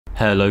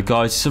Hello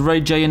guys, it's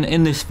RayJ, and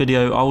in this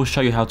video I will show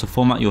you how to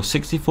format your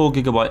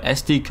 64GB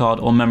SD card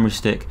or memory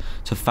stick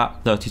to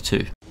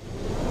FAT32.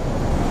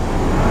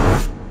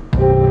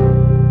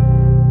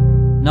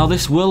 Now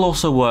this will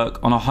also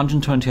work on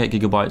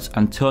 128GB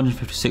and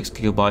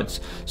 256GB,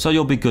 so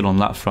you'll be good on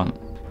that front.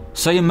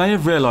 So you may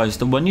have realised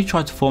that when you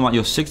try to format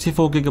your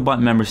 64GB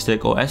memory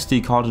stick or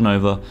SD card and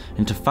over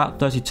into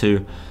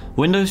FAT32,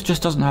 Windows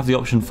just doesn't have the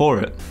option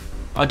for it.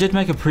 I did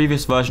make a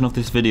previous version of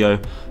this video,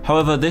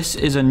 however this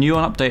is a new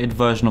and updated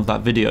version of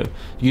that video,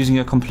 using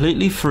a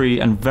completely free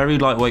and very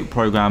lightweight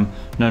program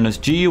known as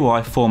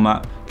GUI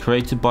Format,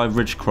 created by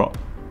Ridgecrop.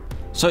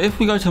 So if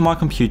we go to my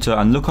computer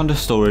and look under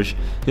storage,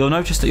 you'll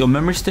notice that your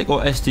memory stick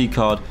or SD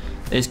card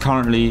is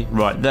currently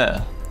right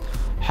there.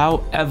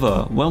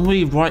 However, when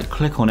we right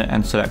click on it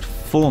and select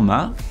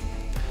Format,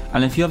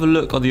 and if you have a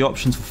look at the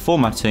options for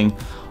formatting,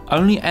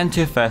 only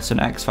NTFS and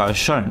exFAT are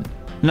shown.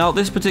 Now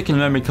this particular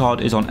memory card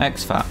is on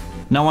exFAT.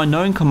 Now I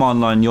know in command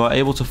line you are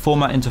able to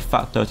format into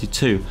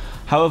FAT32,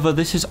 however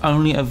this is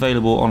only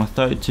available on a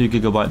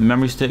 32GB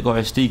memory stick or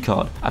SD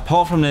card.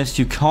 Apart from this,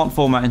 you can't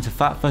format into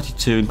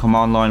FAT32 in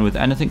command line with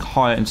anything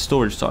higher in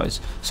storage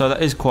size, so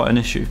that is quite an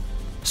issue.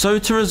 So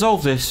to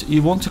resolve this,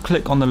 you want to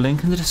click on the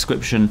link in the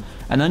description,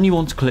 and then you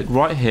want to click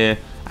right here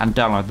and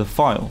download the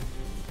file.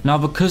 Now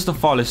because the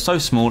file is so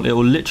small, it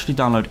will literally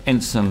download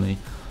instantly.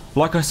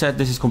 Like I said,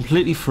 this is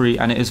completely free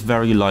and it is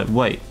very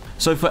lightweight.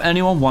 So for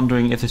anyone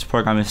wondering if this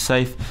program is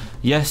safe,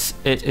 yes,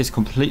 it is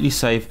completely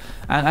safe,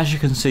 and as you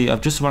can see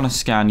I've just run a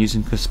scan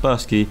using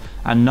Kaspersky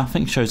and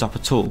nothing shows up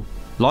at all.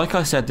 Like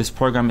I said, this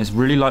program is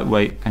really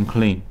lightweight and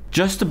clean.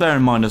 Just to bear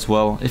in mind as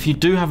well, if you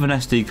do have an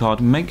SD card,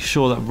 make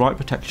sure that write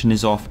protection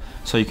is off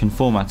so you can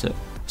format it.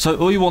 So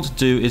all you want to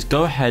do is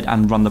go ahead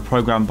and run the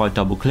program by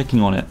double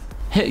clicking on it.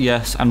 Hit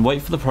yes and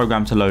wait for the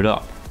program to load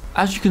up.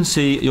 As you can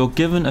see, you're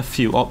given a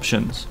few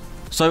options.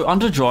 So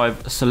under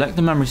drive, select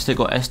the memory stick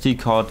or SD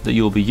card that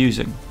you will be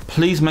using.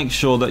 Please make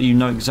sure that you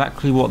know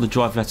exactly what the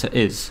drive letter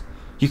is.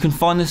 You can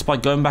find this by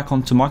going back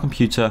onto my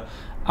computer,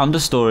 under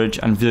storage,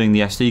 and viewing the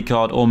SD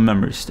card or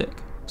memory stick.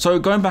 So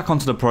going back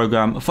onto the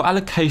program, for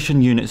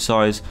allocation unit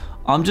size,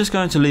 I'm just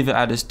going to leave it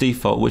at its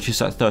default, which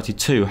is at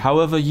 32.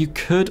 However, you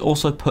could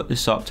also put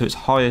this up to its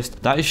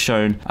highest that is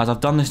shown, as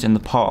I've done this in the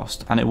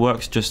past and it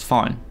works just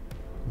fine.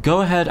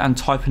 Go ahead and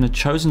type in a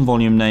chosen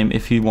volume name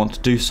if you want to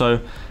do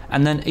so,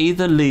 and then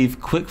either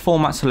leave quick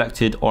format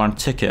selected or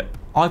untick it.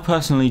 I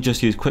personally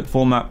just use quick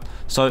format,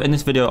 so in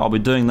this video I'll be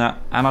doing that,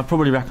 and I'd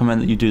probably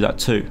recommend that you do that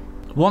too.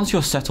 Once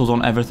you're settled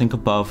on everything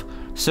above,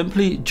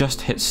 simply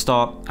just hit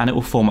start and it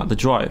will format the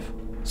drive.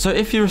 So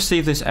if you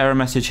receive this error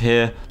message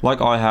here, like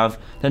I have,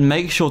 then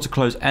make sure to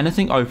close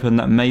anything open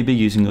that may be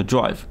using your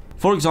drive.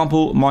 For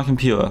example, my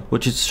computer,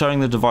 which is showing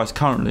the device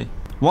currently.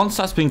 Once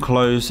that's been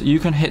closed, you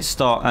can hit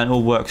start and it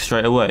will work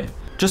straight away.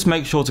 Just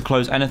make sure to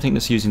close anything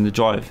that's using the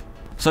drive.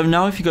 So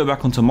now if you go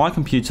back onto my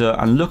computer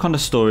and look under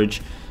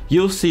storage,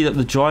 you'll see that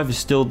the drive is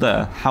still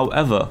there.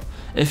 However,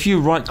 if you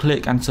right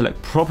click and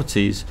select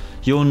properties,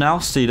 you'll now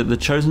see that the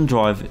chosen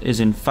drive is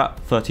in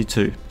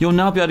FAT32. You'll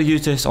now be able to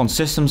use this on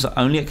systems that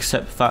only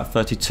accept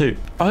FAT32.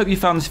 I hope you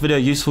found this video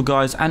useful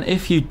guys, and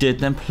if you did,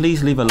 then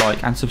please leave a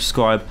like and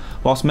subscribe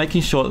whilst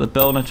making sure that the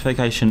bell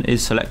notification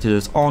is selected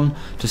as on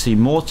to see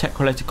more tech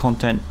related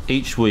content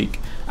each week,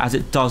 as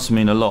it does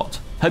mean a lot.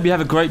 Hope you have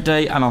a great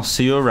day and I'll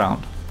see you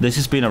around. This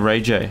has been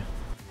RayJ.